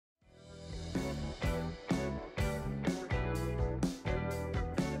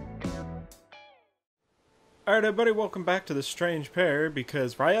Alright, everybody, welcome back to the strange pair,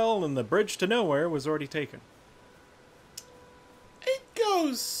 because Rael and the bridge to nowhere was already taken. It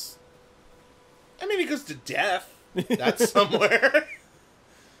goes... I mean, it goes to death. That's somewhere.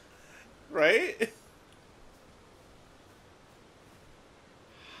 Right?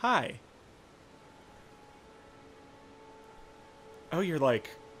 Hi. Oh, you're like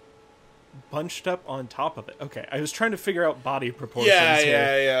bunched up on top of it. Okay, I was trying to figure out body proportions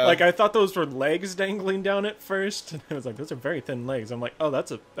here. Yeah. Like, I thought those were legs dangling down at first, and I was like, those are very thin legs. I'm like, oh,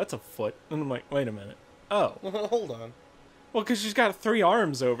 that's a foot. And I'm like, wait a minute. Oh. Hold on. Well, because she's got 3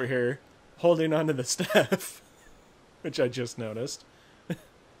 arms over here holding onto the staff, which I just noticed.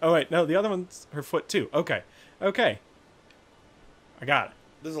 Oh, wait, no, the other one's her foot, too. Okay. I got it.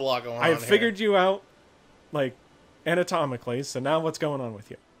 There's a lot going on I here. figured you out, like, anatomically, so now what's going on with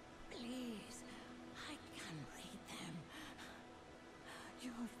you? Please, I can read them.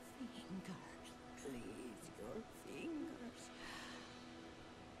 Your fingers, please, your fingers.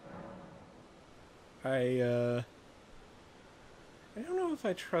 I don't know if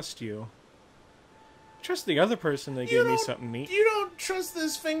I trust you. I trust the other person that gave me something neat. You don't trust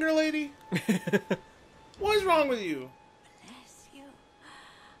this finger lady? What is wrong with you? Bless you.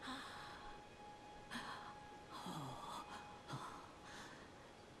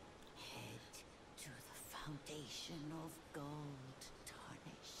 Head to the foundation of gold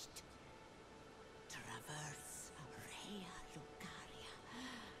tarnished. Traverse Rhea Lucaria,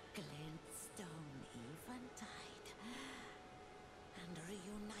 glintstone eventide, and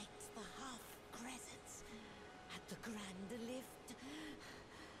reunite the half crescents at the grand lift.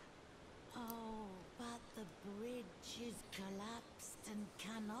 Oh, but the bridge is collapsed and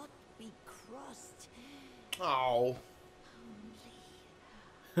cannot be crossed. Oh.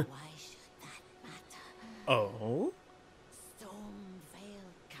 Only. Why should that matter? Oh?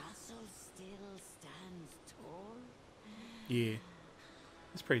 Stormvale Castle still stands tall. Yeah.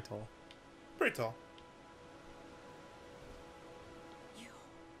 It's pretty tall. Pretty tall. You,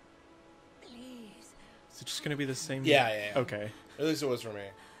 please. Is it just gonna be the same? Yeah. Okay. At least it was for me.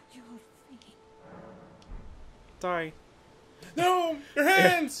 Your feet. Die. No! Your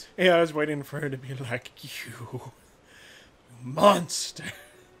hands! Yeah, I was waiting for her to be like, you monster.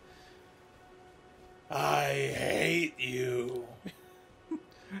 I hate you.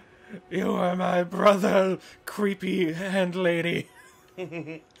 You are my brother, creepy hand lady.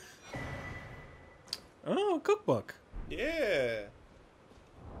 Oh, cookbook. Yeah.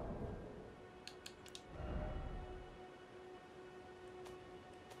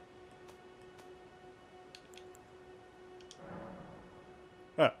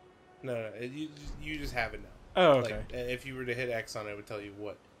 Oh. No. You just have it now. Oh, okay. Like, if you were to hit X on it, it would tell you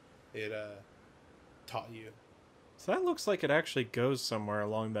what it taught you. So that looks like it actually goes somewhere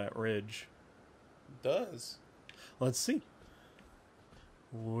along that ridge. It does. Let's see.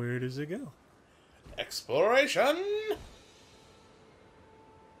 Where does it go? Exploration!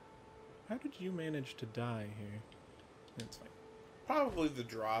 How did you manage to die here? That's fine. Probably the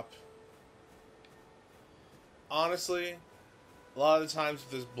drop. Honestly, a lot of the times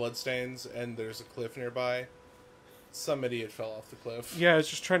if there's bloodstains and there's a cliff nearby, some idiot fell off the cliff. Yeah, I was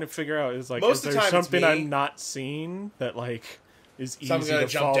just trying to figure out, is like, Most is of the there time it's something me. I'm not seeing that, like, is easy Someone's to gonna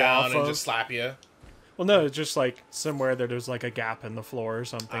fall jump down off and of? just slap you. Well, no, it's just like somewhere that there's like a gap in the floor or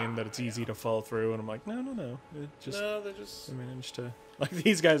something that it's easy to fall through, and I'm like, no. It just No, they're just... I managed to. Like,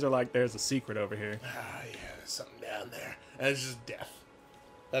 these guys are like, there's a secret over here. yeah, there's something down there. And it's just death.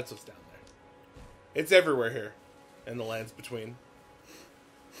 That's what's down there. It's everywhere here. And the lands between.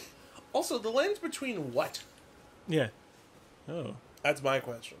 Also, the lands between what? Yeah. Oh, That's my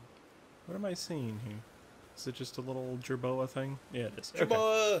question. what am I seeing here? Is it just a little jerboa thing? Yeah, it is.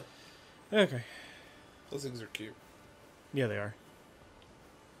 Jerboa! Okay. Those things are cute. Yeah, they are.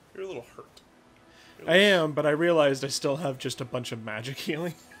 You're a little hurt. I am, but I realized I still have just a bunch of magic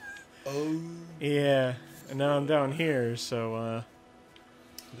healing. Oh. Yeah, and now I'm down here, so,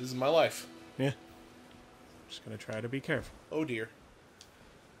 This is my life. yeah. Just gonna try to be careful. Oh dear.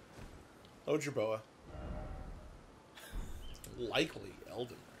 Oh, Jerboa. Likely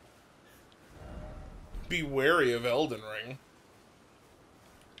Elden Ring. Be wary of Elden Ring.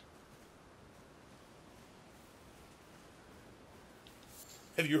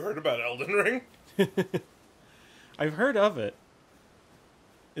 Have you heard about Elden Ring? I've heard of it.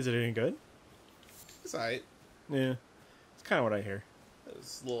 Is it any good? It's alright. Yeah. It's kind of what I hear.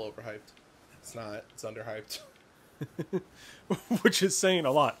 It's a little overhyped. It's not. It's underhyped. Which is saying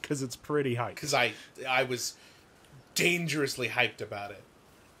a lot, because it's pretty hyped. Because I was dangerously hyped about it.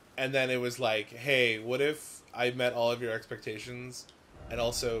 And then it was like, hey, what if I met all of your expectations and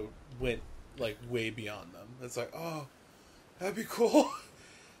also went like way beyond them. It's like, oh, that'd be cool.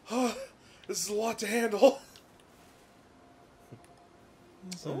 Oh, this is a lot to handle.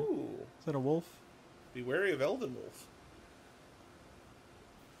 Is Ooh. that a wolf? Be wary of Elden Wolf.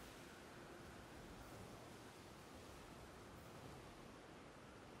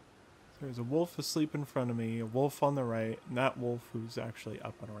 There's a wolf asleep in front of me, a wolf on the right, and that wolf who's actually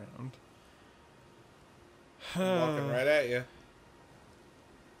up and around. Walking right at you.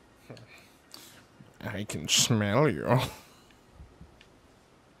 I can smell you.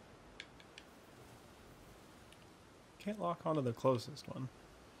 Can't lock onto the closest one.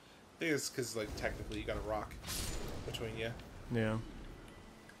 I think it's because, like, technically you got a rock between you. Yeah.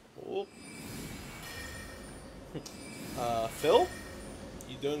 Oh. Phil?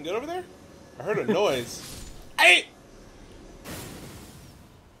 You doing good over there? I heard a noise. Hey!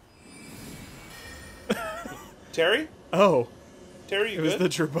 Terry? Oh. Terry, you It was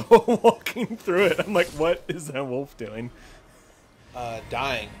good? the Gerbo walking through it. I'm like, what is that wolf doing?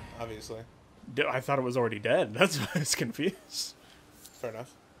 Dying, obviously. I thought it was already dead. That's why I was confused. Fair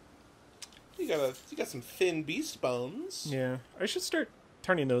enough. You got some thin beast bones. Yeah. I should start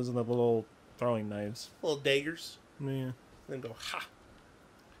turning those into little throwing knives. Little daggers. Yeah. Then go, ha!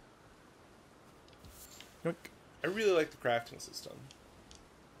 Yoink. I really like the crafting system.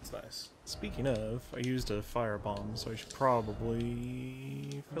 It's nice. Speaking of, I used a firebomb, so I should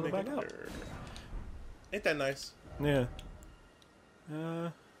probably fill it back up. Ain't that nice? Yeah.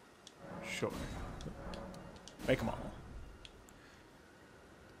 Sure. Make them all.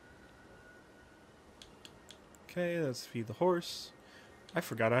 Okay, let's feed the horse. I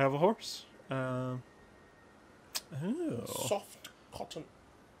forgot I have a horse. Oh. Soft cotton.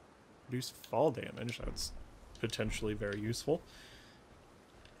 Reduce fall damage. That's potentially very useful.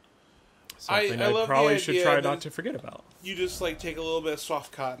 Something I love the probably should idea try that not to forget about. You just, like, take a little bit of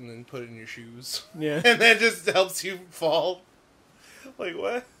soft cotton and put it in your shoes. Yeah. And that just helps you fall. Like,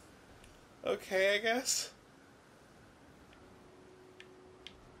 what? Okay, I guess.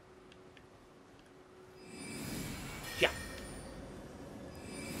 Yeah.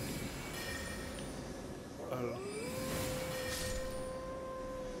 I don't know.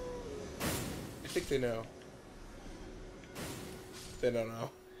 I think they know. They don't know.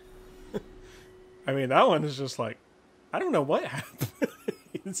 I mean, that one is just like, I don't know what happened.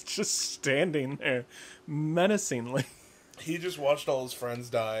 It's just standing there menacingly. He just watched all his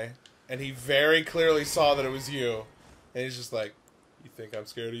friends die, and he very clearly saw that it was you. And he's just like, you think I'm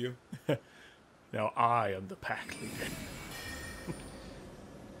scared of you? Now I am the pack leader.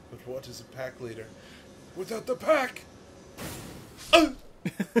 But what is a pack leader without the pack?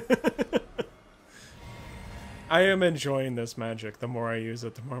 I am enjoying this magic. The more I use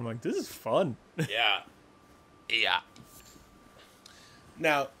it, the more I'm like, this is fun. Yeah. Yeah.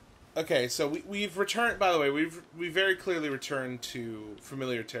 Now, okay, so we've returned, by the way, we very clearly returned to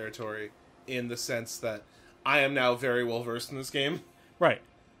familiar territory in the sense that I am now very well versed in this game. Right.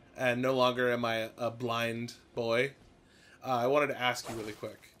 And no longer am I a blind boy. I wanted to ask you really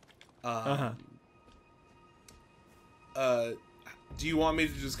quick. Do you want me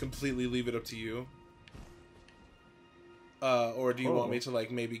to just completely leave it up to you? Or do you want me to, like,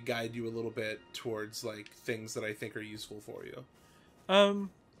 maybe guide you a little bit towards, like, things that I think are useful for you?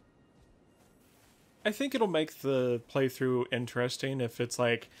 I think it'll make the playthrough interesting if it's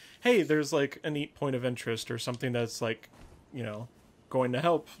like, hey, there's, like, a neat point of interest or something that's, like, you know, going to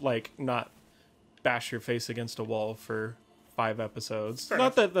help, like, not bash your face against a wall for 5 episodes. Fair Not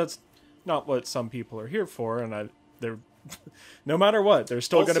enough. that that's not what some people are here for, and they're no matter what, there's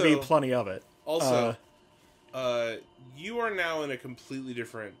still going to be plenty of it. Also, you are now in a completely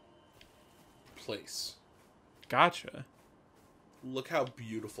different place. Gotcha. Look how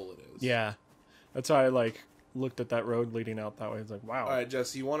beautiful it is. Yeah. That's why I, like, looked at that road leading out that way. It's like, wow. Alright,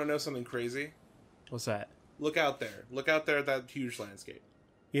 Jesse, you want to know something crazy? What's that? Look out there. Look out there at that huge landscape.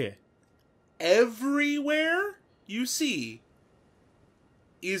 Yeah. Everywhere you see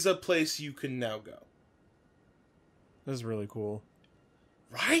is a place you can now go. This is really cool.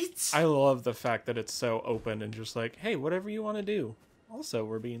 Right? I love the fact that it's so open and just like, hey, whatever you want to do. Also,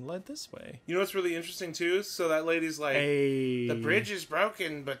 we're being led this way. You know what's really interesting, too? So that lady's like, hey. The bridge is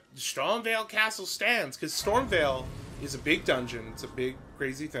broken, but Stormvale Castle stands. Because Stormvale is a big dungeon. It's a big,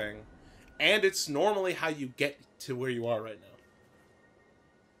 crazy thing. And it's normally how you get to where you are right now.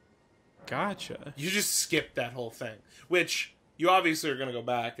 Gotcha. You just skip that whole thing. Which, you obviously are going to go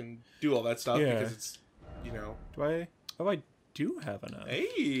back and do all that stuff because it's, you know... I do have enough.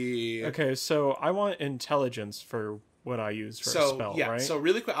 Hey! Okay, so I want intelligence for what I use for a spell, right? So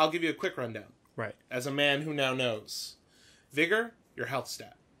really quick, I'll give you a quick rundown. Right. As a man who now knows. Vigor, your health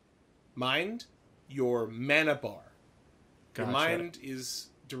stat. Mind, your mana bar. Gotcha. Your mind is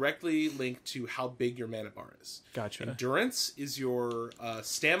directly linked to how big your mana bar is. Gotcha. Endurance is your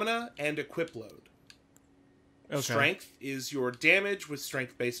stamina and equip load. Okay. Strength is your damage with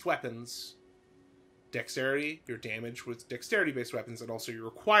strength-based weapons. Dexterity, your damage with dexterity-based weapons, and also your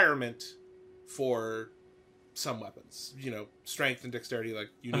requirement for some weapons. You know, strength and dexterity, like,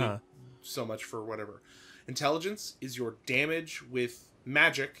 you need so much for whatever. Intelligence is your damage with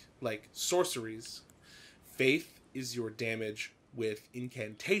magic, like sorceries. Faith is your damage with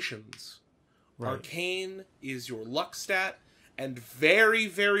incantations. Right. Arcane is your luck stat. And very,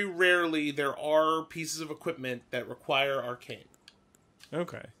 very rarely there are pieces of equipment that require arcane.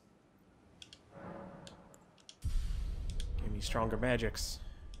 Okay. Give me stronger magics.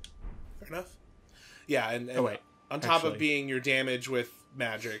 Fair enough. Yeah, and oh, wait. on top of being your damage with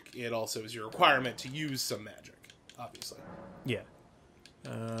magic, it also is your requirement to use some magic, obviously. Yeah.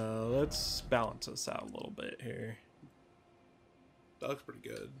 Let's balance this out a little bit here. That looks pretty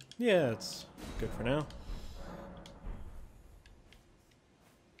good. Yeah, it's good for now.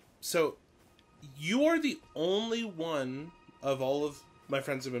 So, you are the only one of all of my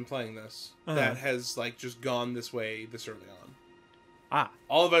friends who've been playing this that has, like, just gone this way this early on. Ah.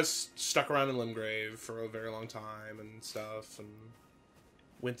 All of us stuck around in Limgrave for a very long time and stuff, and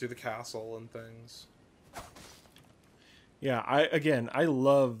went through the castle and things. Yeah, I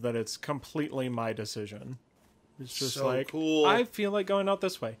love that it's completely my decision. It's just so like, cool. I feel like going out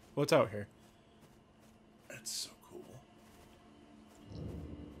this way. What's out here? That's so cool.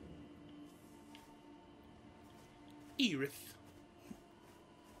 Irith.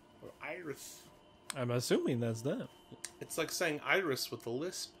 Or Iris. I'm assuming that's them. It's like saying iris with a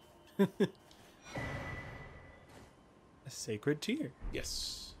lisp. A sacred tear.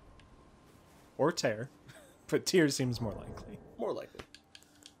 Yes. Or tear. But tear seems more likely. More likely.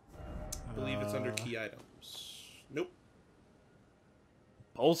 I believe it's under key items. Nope.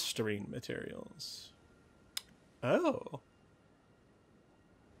 Bolstering materials. Oh.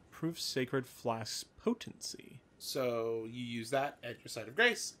 Proof sacred flask potency. So you use that at your site of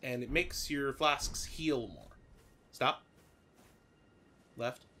grace, and it makes your flasks heal more. Stop.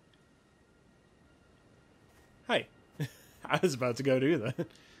 Left. Hi. I was about to go do that.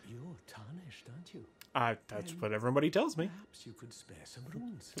 You're tarnished, aren't you? That's what everybody tells me. Perhaps you could spare some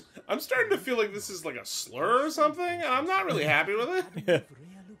runes. I'm starting to feel like this is like a slur or something, and I'm not really happy with it. Yeah.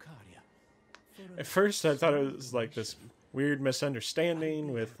 At first, I thought it was like this weird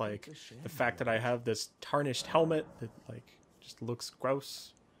misunderstanding with like the fact that I have this tarnished helmet that like just looks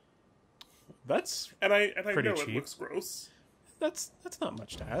gross. That's And I pretty know cheap. it looks gross. That's not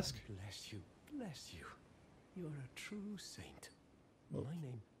much to ask. Bless you, bless you. You're a true saint. My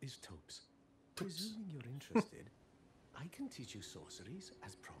name is Topes. Presuming you're interested, I can teach you sorceries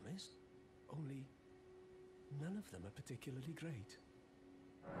as promised. Only none of them are particularly great.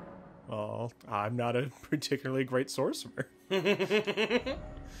 Well, I'm not a particularly great sorcerer.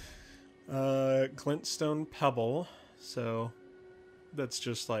 Glintstone pebble. So that's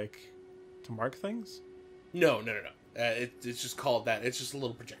just like to mark things? No. It's just called that. It's just a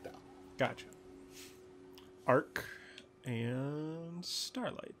little projectile. Gotcha. Arc and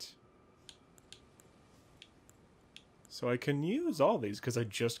starlight. So I can use all these because I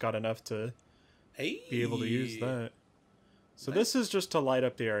just got enough to Hey. be able to use that. So this is just to light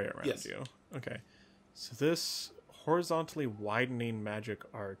up the area around Yes. you. Okay. So this horizontally widening magic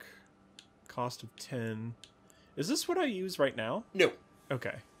arc. Cost of 10. Is this what I use right now? No.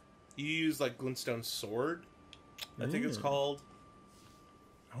 Okay. You use like glintstone sword. I think it's called.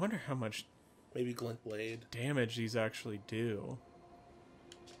 I wonder how much Maybe glint blade. damage these actually do.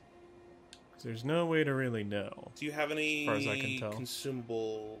 'Cause there's no way to really know. Do you have any As far as I can tell.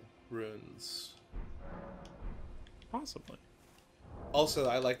 consumable runes? Possibly. Also,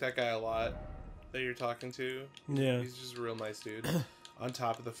 I like that guy a lot that you're talking to. Yeah. He's just a real nice dude. On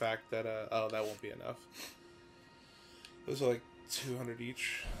top of the fact that, oh, that won't be enough. Those are like 200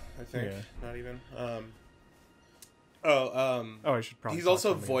 each, I think. Yeah. Not even. Oh, I should probably. He's talk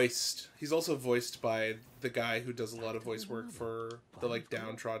also to me. voiced. He's also voiced by the guy who does a lot of voice work for the like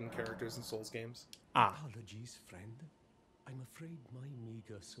downtrodden characters in Souls games. Ah. Apologies, friend. I'm afraid my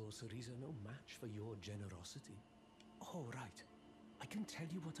meager sorceries are no match for your generosity. Oh, right. I can tell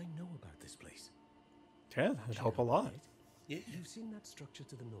you what I know about this place. Yeah, that'd help a lot. Yeah. You've seen that structure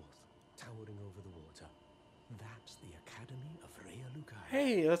to the north, towering over the water. That's the Academy of Rhea Lucaria.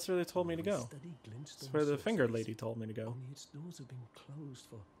 Hey, that's where they told me to go. Study glintstone That's where the finger sorceries. lady told me to go. Only its doors have been closed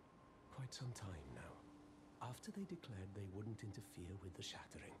for quite some time now. After they declared they wouldn't interfere with the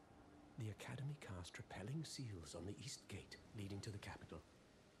shattering, the Academy cast repelling seals on the east gate leading to the capital.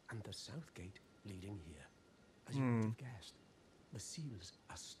 and the south gate leading here. As you might have guessed, the seals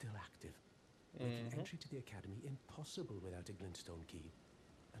are still active, making entry to the academy impossible without a glintstone key.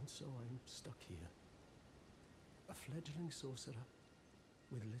 And so I'm stuck here. A fledgling sorcerer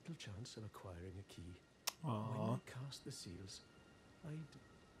with little chance of acquiring a key. When I cast the seals, I'd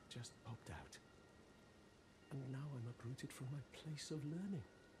just popped out. And now I'm uprooted from my place of learning.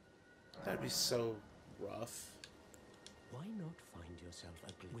 That'd be so rough. Why not find yourself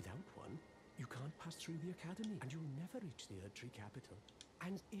a without one? You can't pass through the academy, and you'll never reach the Erdtree capital.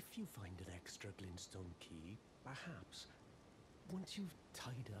 And if you find an extra glintstone key, perhaps, once you've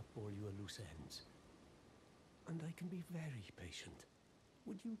tied up all your loose ends, and I can be very patient,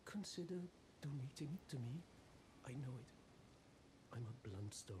 would you consider donating it to me? I know it. I'm a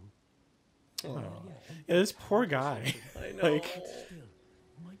bluntstone. Yeah, this poor guy. I know. Like, Still,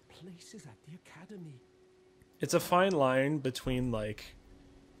 my place is at the academy. it's a fine line between like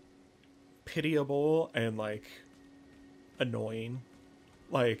pitiable and like annoying,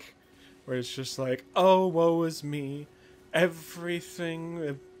 like where it's just like, oh, woe is me,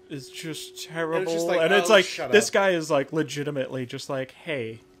 everything is just terrible, and it's like shut this up. guy is like legitimately just like,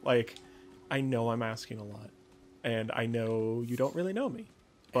 hey, like, I know I'm asking a lot, and I know you don't really know me,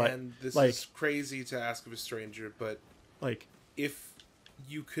 but And this like, is crazy to ask of a stranger, but like, if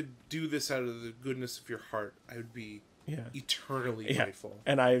you could do this out of the goodness of your heart, I would be yeah, eternally yeah, grateful.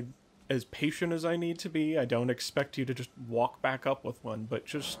 and I, as patient as I need to be, I don't expect you to just walk back up with one, but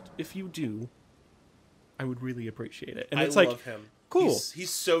just if you do, I would really appreciate it. And I it's love like, him. cool.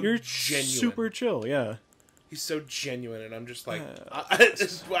 He's so You're genuine. super chill, yeah. He's so genuine, and I'm just like,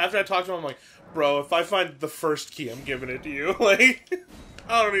 after I talk to him, I'm like, bro, if I find the first key, I'm giving it to you. Like,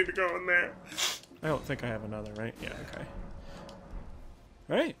 I don't need to go in there. I don't think I have another, right? Yeah, okay.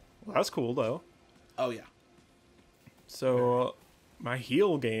 Alright. Well, that's cool, though. Oh, yeah. So, my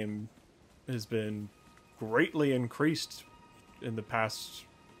heal game has been greatly increased in the past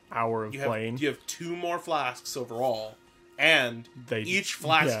hour of playing. You have 2 more flasks overall, and each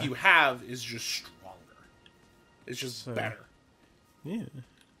flask you have is just stronger. It's just better. Yeah.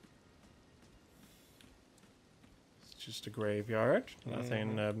 It's just a graveyard.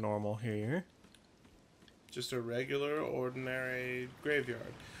 Nothing abnormal here. Just a regular, ordinary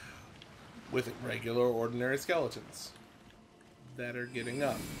graveyard with regular, ordinary skeletons that are getting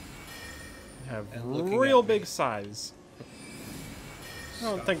up. Have And looking real at me. big size. I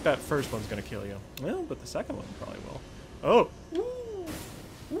don't think that first one's going to kill you. Well, but the second one probably will. Oh! Woo!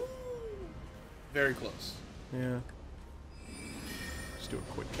 Woo! Very close. Yeah. Just do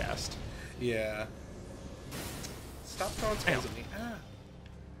a quick cast. Yeah. Stop throwing spells at me. Ah.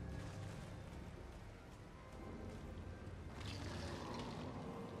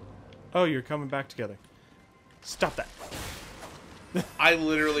 Oh, you're coming back together. Stop that. I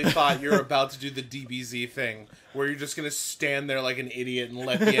literally thought you were about to do the DBZ thing, where you're just gonna stand there like an idiot and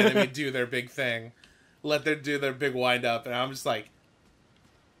let the enemy do their big thing. Let them do their big wind up, and I'm just like,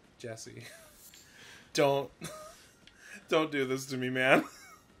 Jesse, don't do this to me, man.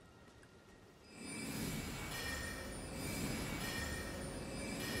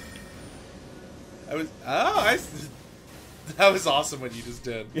 That was awesome what you just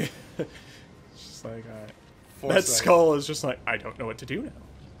did. Yeah. It's just like, alright. 4 That seconds. skull is just like, I don't know what to do now.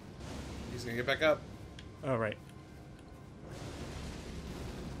 He's gonna get back up. Oh, right.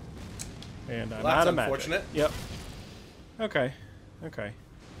 And I'm Well, that's out of magic. unfortunate. Yep. Okay. Okay.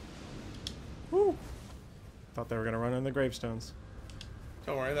 Woo. Thought they were going to run in the gravestones.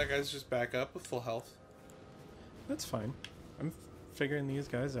 Don't worry, that guy's just back up with full health. That's fine. I'm figuring these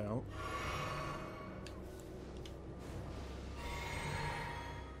guys out.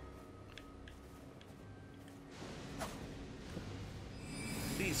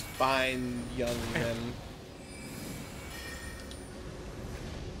 These fine young men.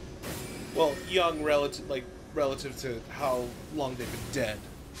 Well, young relative to how long they've been dead.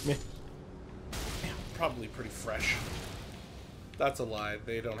 Yeah. Probably pretty fresh. That's a lie.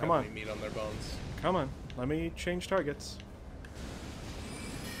 They don't Come have on. any meat on their bones. Come on. Let me change targets.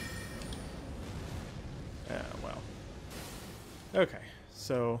 Yeah, well. Okay.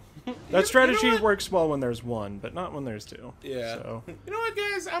 So, that strategy you know what? works well when there's one, but not when there's two. Yeah. So, You know what,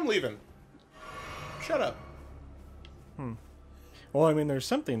 guys? I'm leaving. Shut up. well, I mean, there's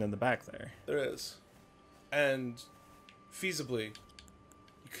something in the back there. There is. And feasibly,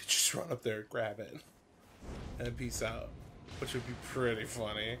 you could just run up there, grab it, and peace out. Which would be pretty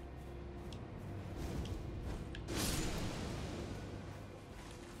funny.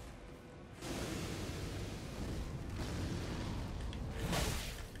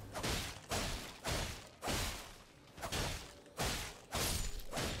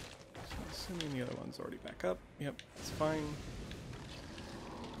 one's already back up. Yep, it's fine.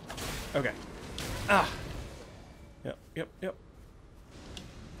 Okay. Ah! Yep, yep, yep.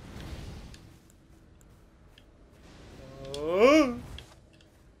 Oh!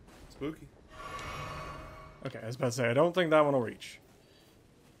 Spooky. Okay, I was about to say, I don't think that one will reach.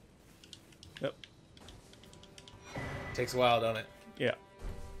 Yep. Takes a while, don't it? Yeah.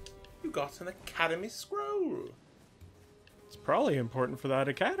 You got an Academy Scroll. It's probably important for that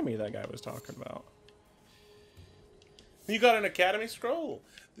academy that guy was talking about. You got an Academy Scroll.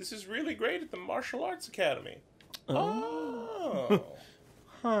 This is really great at the Martial Arts Academy. Oh.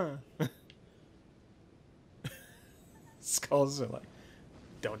 Huh. Skulls are like,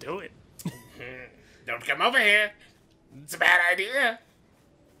 don't do it. Don't come over here. It's a bad idea.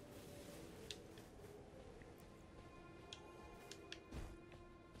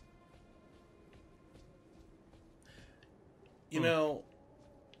 You know,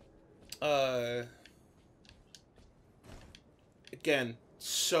 again,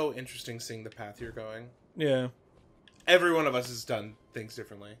 so interesting seeing the path you're going. Yeah. Every one of us has done things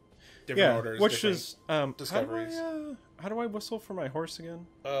differently. Different orders, which different is discoveries. How do I whistle for my horse again?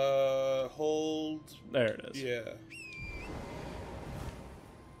 Hold. There it is. Yeah.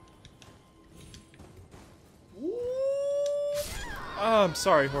 Woo! Oh, I'm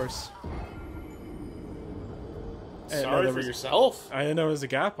sorry, horse. Sorry for yourself. I didn't know there was a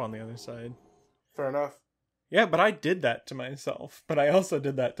gap on the other side. Fair enough. Yeah, but I did that to myself. But I also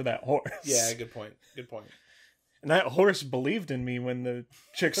did that to that horse. Yeah, good point. Good point. And that horse believed in me when the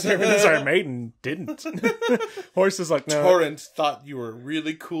chick serving as our maiden didn't. Horse is like, no. Torrent thought you were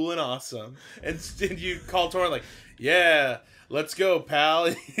really cool and awesome. And you called Torrent like, yeah, let's go, pal.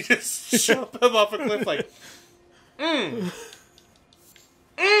 And you just jump him off a cliff like,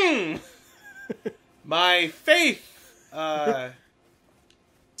 my faith.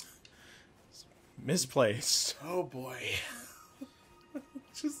 Misplaced. Oh boy.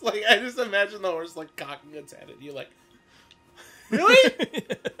 Just like, I just imagine the horse like cocking its head at you like, really?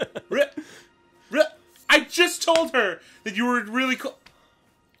 I just told her that you were really cool.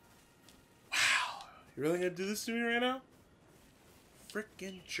 Wow. You really gonna do this to me right now?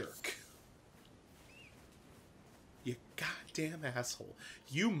 Frickin' jerk. You goddamn asshole.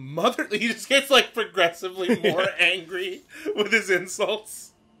 You mother... He just gets like progressively more angry with his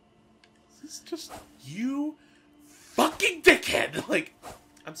insults. This is just... You fucking dickhead! Like,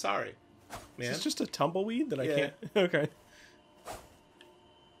 I'm sorry, man. Is this just a tumbleweed that I Yeah. can't... Okay.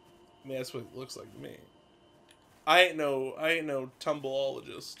 I mean, that's what it looks like to me. I ain't no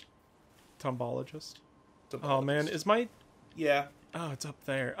tumbleologist. Tumbleologist. Tumbleologist. Oh, man. Is my... Yeah. Oh, it's up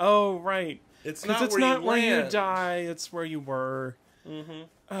there. Oh, right. It's Because not it's where not you where you land. die. It's where you were. Mm-hmm.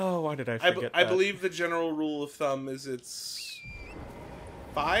 Oh, why did I forget I that? believe the general rule of thumb is it's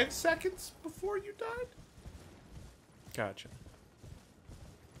 5 seconds before you died? Gotcha.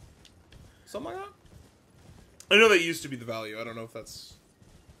 Something like that? I know that used to be the value. I don't know if that's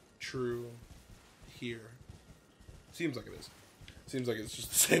true here. Seems like it is. Seems like it's just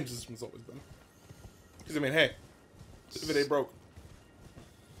the same system it's always been. Because, I mean, hey, if it ain't broke.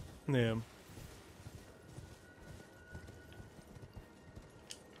 Yeah.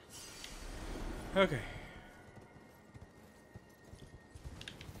 Okay.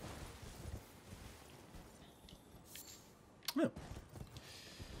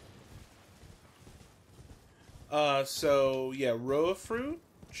 Oh. So, yeah, Roa fruit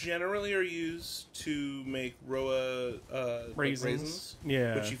generally are used to make Roa Raisins. like raisins,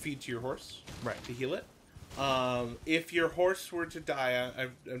 Yeah. which you feed to your horse Right. to heal it. If your horse were to die,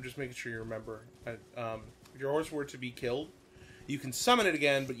 I'm just making sure you remember. If your horse were to be killed, you can summon it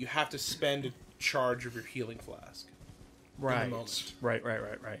again, but you have to spend a charge of your healing flask. Right. moment.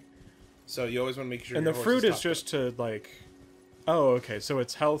 Right. So you always want to make sure. And your the horse fruit is topped just to, like... Oh, okay. So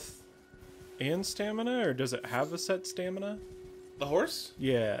it's health and stamina? Or does it have a set stamina? the horse.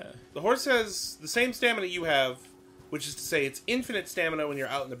 Yeah. The horse has the same stamina you have, which is to say, it's infinite stamina when you're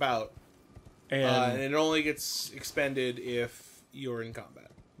out and about, and it only gets expended if you're in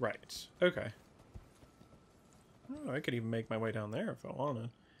combat. Right. Okay. Oh, I could even make my way down there if I wanted.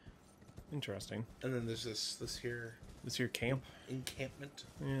 Interesting. And then there's this here This your camp? encampment.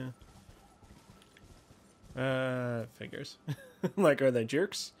 Yeah. Figures. Like, are they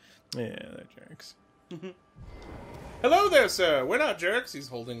jerks? Yeah, they're jerks. Hello there, sir. We're not jerks. He's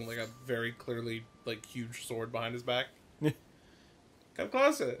holding like a very clearly like huge sword behind his back. Come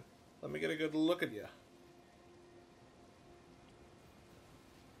closer. Let me get a good look at you.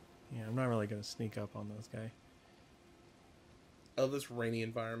 Yeah, I'm not really gonna sneak up on this guy. I love this rainy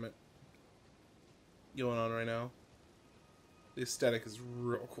environment going on right now. The aesthetic is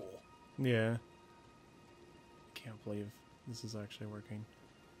real cool. Yeah. can't believe this is actually working.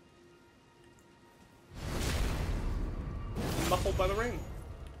 Muffled by the ring.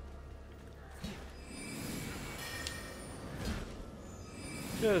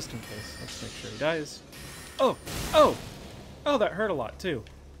 Just in case. Let's make sure he dies. Oh! Oh! Oh, that hurt a lot, too.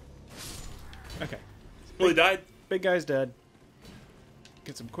 Okay. Well, he died. Big guy's dead.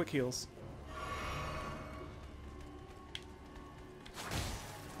 Get some quick heals.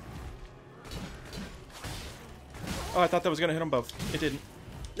 Oh, I thought that was going to hit them both. It didn't.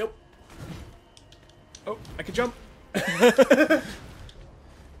 Nope. Oh, I can jump. I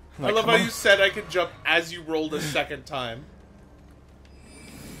Like, love come how on. you said I could jump as you rolled a second time.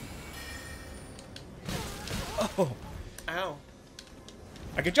 Oh, Ow.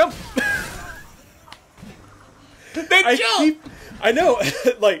 I can jump. Then jump! I know.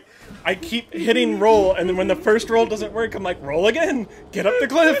 Like, I keep hitting roll, and then when the first roll doesn't work, I'm like, roll again. Get up the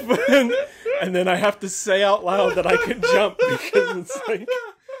cliff. And then I have to say out loud that I can jump because it's like...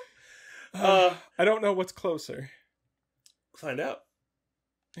 I don't know what's closer. Find out.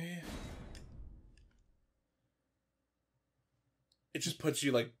 Yeah. It just puts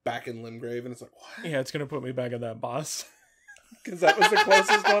you, like, back in Limgrave, and it's like, what? Yeah, it's going to put me back at that boss. Because that was the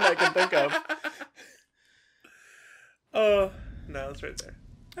closest one I can think of. No, it's right there.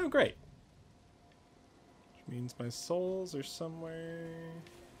 Oh, great. Which means my souls are somewhere...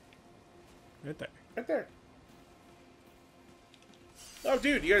 right there. Right there. Oh,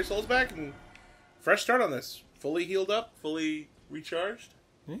 dude, you got your souls back, and fresh start on this. Fully healed up, fully recharged.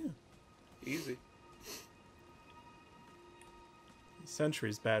 Yeah. Easy.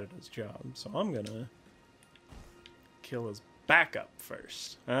 Sentry's bad at his job, so I'm gonna kill his backup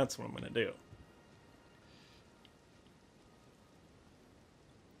first. That's what I'm gonna do.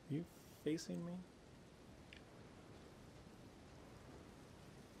 You facing me?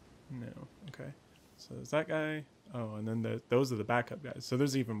 No. Okay. So there's that guy. Oh, and then those are the backup guys. So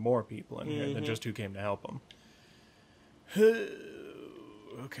there's even more people in here than just who came to help him.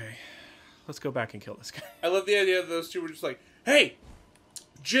 Okay. Let's go back and kill this guy. I love the idea that those two were just like, hey,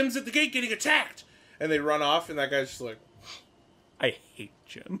 Jim's at the gate getting attacked! And they run off, and that guy's just like... I hate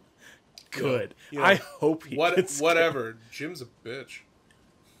Jim. Good. You know, I hope he gets whatever. Jim's a bitch.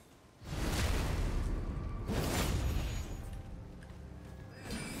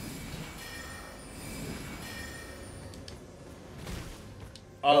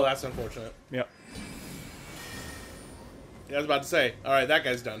 Oh, that's unfortunate. Yep. Yeah, I was about to say, alright, that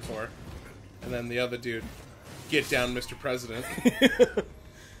guy's done for. And then the other dude, get down, Mr. President.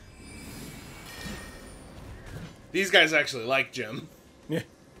 These guys actually like Jim. Yeah.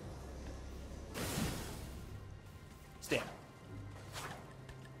 Stamp.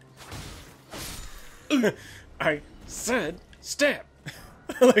 I said stab.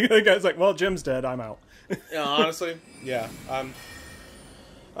 Like the guy's like, well, Jim's dead. I'm out. Yeah, honestly, yeah, I'm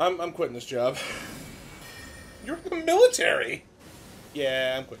quitting this job. You're in the military.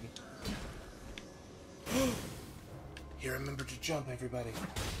 Yeah, I'm quitting. You remembered to jump, everybody.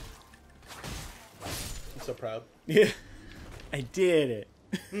 I'm so proud. Yeah. I did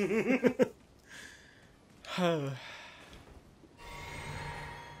it.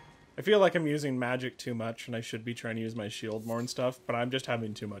 I feel like I'm using magic too much, and I should be trying to use my shield more and stuff, but I'm just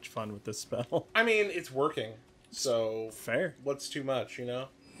having too much fun with this spell. I mean, it's working. So, Fair. what's too much, you know?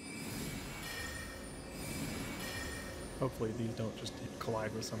 Hopefully these don't just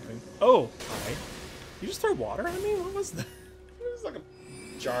collide with something. Oh! Hi. You just throw water at me? What was that? It's like a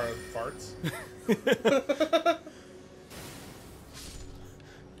jar of farts.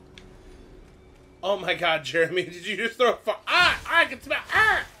 Oh my god, Jeremy, did you just throw a fart? I can smell.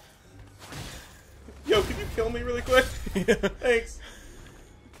 Yo, can you kill me really quick? Thanks.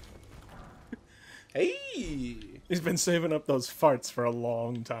 Hey! He's been saving up those farts for a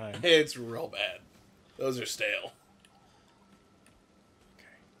long time. It's real bad. Those are stale.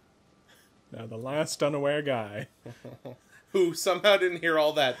 Now the last unaware guy. Who somehow didn't hear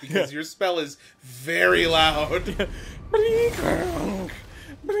all that because your spell is very loud. Blink-honk,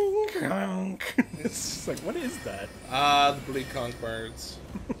 blink-honk. It's just like, what is that? Ah, the bleak conch birds.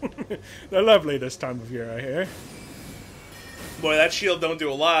 They're lovely this time of year, I hear. Boy, that shield don't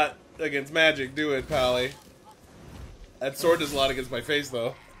do a lot against magic, do it, Pally? That sword does a lot against my face,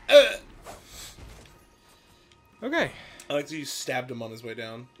 though. Okay. I like that you stabbed him on his way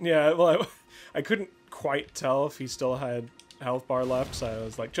down. Yeah, well, I couldn't quite tell if he still had health bar left, so I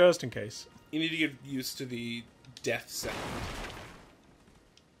was like, just in case. You need to get used to the death sound.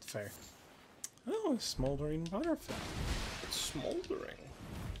 Fair. Oh, a smoldering butterfly. It's smoldering.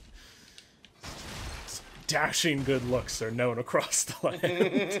 Dashing good looks are known across the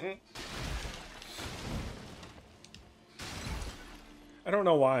land. I don't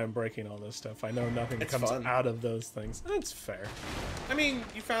know why I'm breaking all this stuff. I know nothing It's comes fun. out of those things. That's fair. I mean,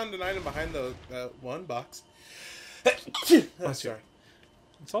 you found an item behind the one box. Bless Sorry.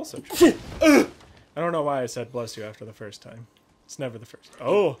 It's also true. I don't know why I said bless you after the first time. It's never the first.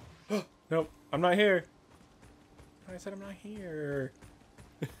 Oh! Nope, I'm not here. I said I'm not here.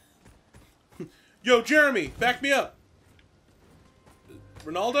 Yo, Jeremy, back me up.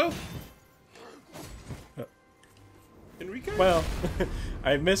 Ronaldo? Enrique? Well,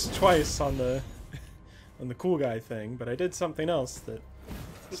 I missed twice on the cool guy thing, but I did something else that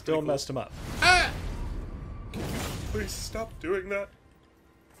still cool. messed him up. Ah! Can you please stop doing that?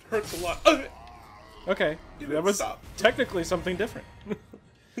 It hurts a lot. Okay, You that didn't was stop. technically something different.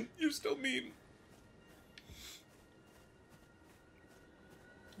 You're still mean.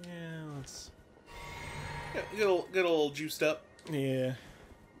 Yeah, let's... Yeah, get a little juiced up. Yeah.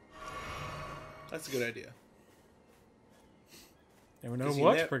 That's a good idea. Never know 'Cause you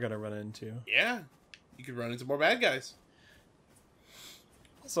what we're gonna run into. Yeah. You could run into more bad guys.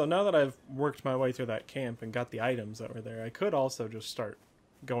 So now that I've worked my way through that camp and got the items that were there, I could also just start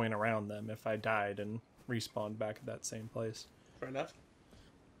going around them if I died and respawned back at that same place. Fair enough.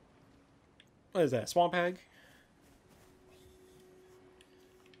 What is that, swamp hag?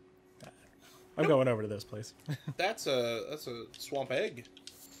 I'm going over to this place. That's a swamp egg.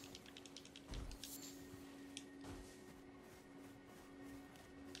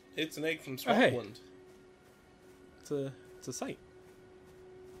 It's an egg from Oh, hey. Swampland. It's a site.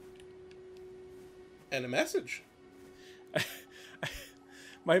 And a message.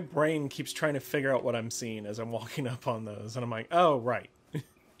 My brain keeps trying to figure out what I'm seeing as I'm walking up on those, and I'm like, oh, right.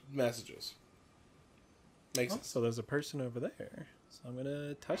 Messages. Makes Oh, sense. so there's a person over there. So I'm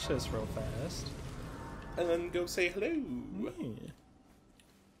gonna touch this real fast. And then go say hello. Yeah.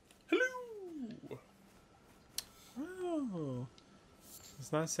 Hello. Oh.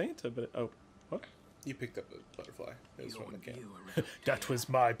 It's not Santa, but... Oh, what? You picked up a butterfly. It was from the camp. That was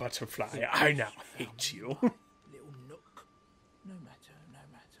my butterfly. I now hate you. Little nook. No matter, no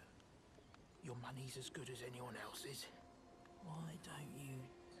matter. Your money's as good as anyone else's. Why don't you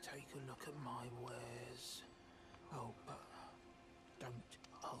take a look at my wares? Oh, but don't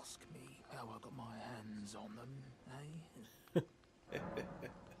ask me how I got my hands on them,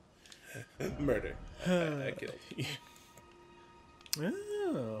 eh? Murder. I killed.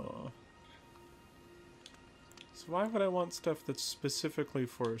 Oh. So why would I want stuff that's specifically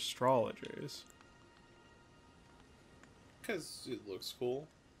for astrologers? Because it looks cool.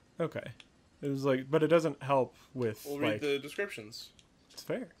 Okay. It was like, but it doesn't help with, We'll like... read the descriptions. It's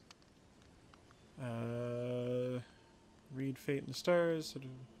fair. Read Fate in the Stars.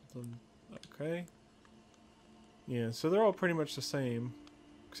 Okay. Yeah, so they're all pretty much the same,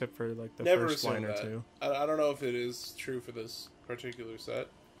 except for like the Never first assume line or that. two. I don't know if it is true for this particular set,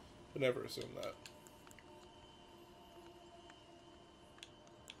 but never assume that.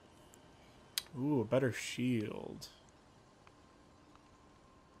 Ooh, a better shield.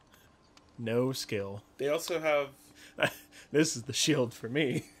 No skill. They also have... This is the shield for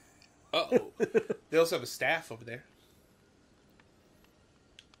me. Uh-oh. They also have a staff over there.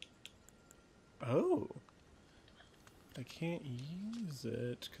 Oh. I can't use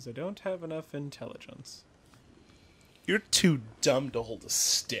it because I don't have enough intelligence. You're too dumb to hold a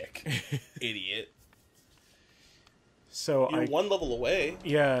stick, idiot. So You're one level away.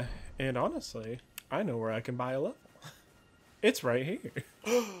 Yeah, and honestly, I know where I can buy a level. It's right here.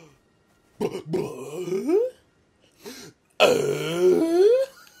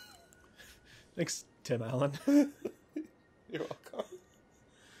 Thanks, Tim Allen. You're welcome.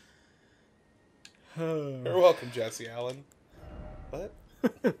 You're welcome, Jesse Allen. What?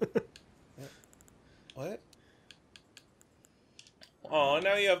 What? Oh,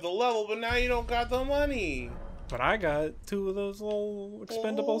 now you have the level, but now you don't got the money. But I got 2 of those little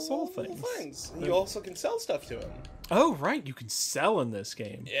expendable soul things. And you also can sell stuff to him. Oh, right, you can sell in this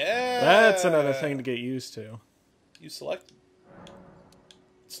game. Yeah. That's another thing to get used to. You select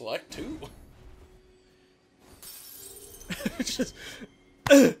 2. Just,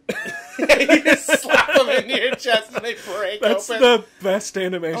 You just slap them into your chest and they break that's open. the best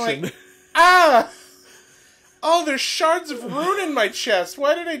animation. Like, ah! Oh, there's shards of rune in my chest.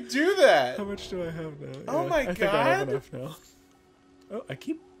 Why did I do that? How much do I have now? Oh my I think I have God. enough now. Oh, I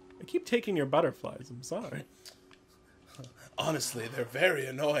keep taking your butterflies. I'm sorry. Honestly, they're very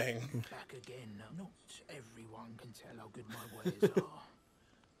annoying. Back again. Not everyone can tell how good my wares are.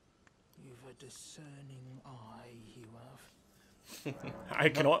 You've a discerning eye, you have.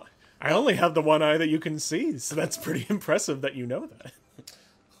 I only have the one eye that you can see, so that's pretty impressive that you know that.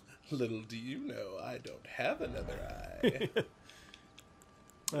 Little do you know, I don't have another eye.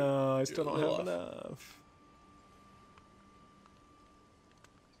 Oh, I still You're a don't have little enough.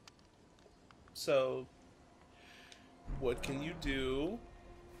 So, what can you do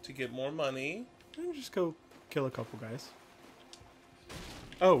to get more money? I'll just go kill a couple guys.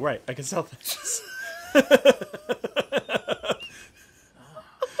 Oh, right. I can sell things. Oh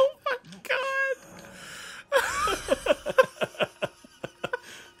my god!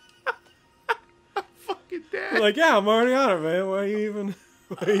 Fucking dead. Like, yeah, I'm already on it, man. Why are you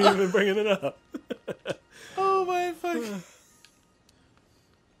even bringing it up? Oh my fuck.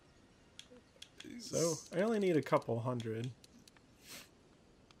 So, I only need a couple hundred.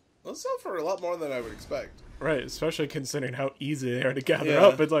 Those sell for a lot more than I would expect. Right, especially considering how easy they are to gather Yeah.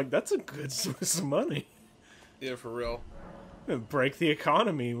 up. It's like, that's a good source of money. Yeah, for real. Break the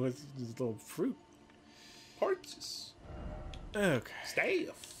economy with this little fruit. Parts. Okay.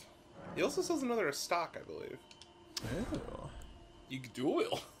 Staff. He also sells another stock, I believe. Oh. You could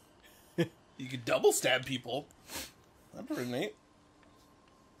duel. You could double stab people. That'd be pretty neat.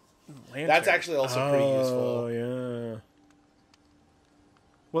 Lantern. That's actually also pretty useful. Oh, yeah.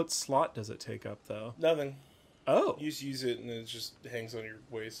 What slot does it take up, though? Nothing. Oh, You just use it and it just hangs on your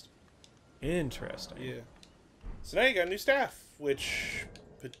waist. interesting. Yeah. So now you got a new staff, which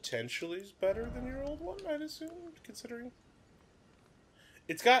potentially is better than your old one, I'd assume, considering.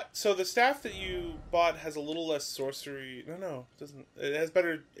 It's got, so the staff that you bought has a little less sorcery. No, it doesn't. It has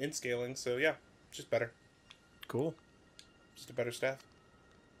better int scaling, so yeah, just better. Cool. Just a better staff.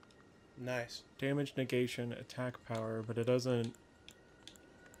 Nice. Damage negation, attack power, but it doesn't...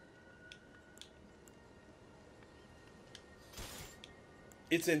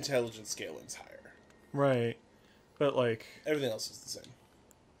 Its intelligence scaling's higher. Right. But, like... Everything else is the same.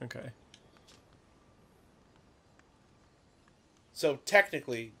 Okay. So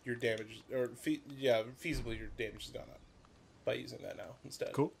technically, your damage, or feasibly your damage has gone up by using that now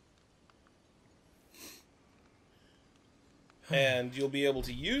instead. Cool. And you'll be able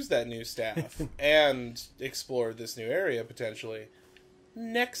to use that new staff and explore this new area potentially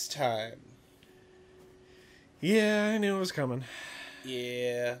next time. Yeah, I knew it was coming.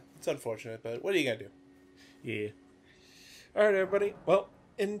 Yeah, it's unfortunate, but what are you gonna do? Yeah. Alright, everybody. Well,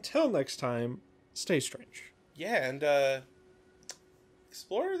 until next time, stay strange. Yeah, and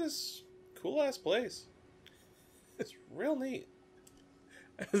explore this cool ass place. It's real neat.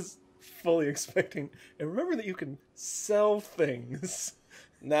 I was fully expecting... And remember that you can sell things.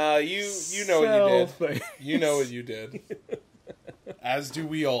 Nah, you know what you did. Things. You know what you did. As do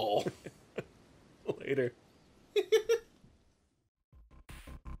we all. Later.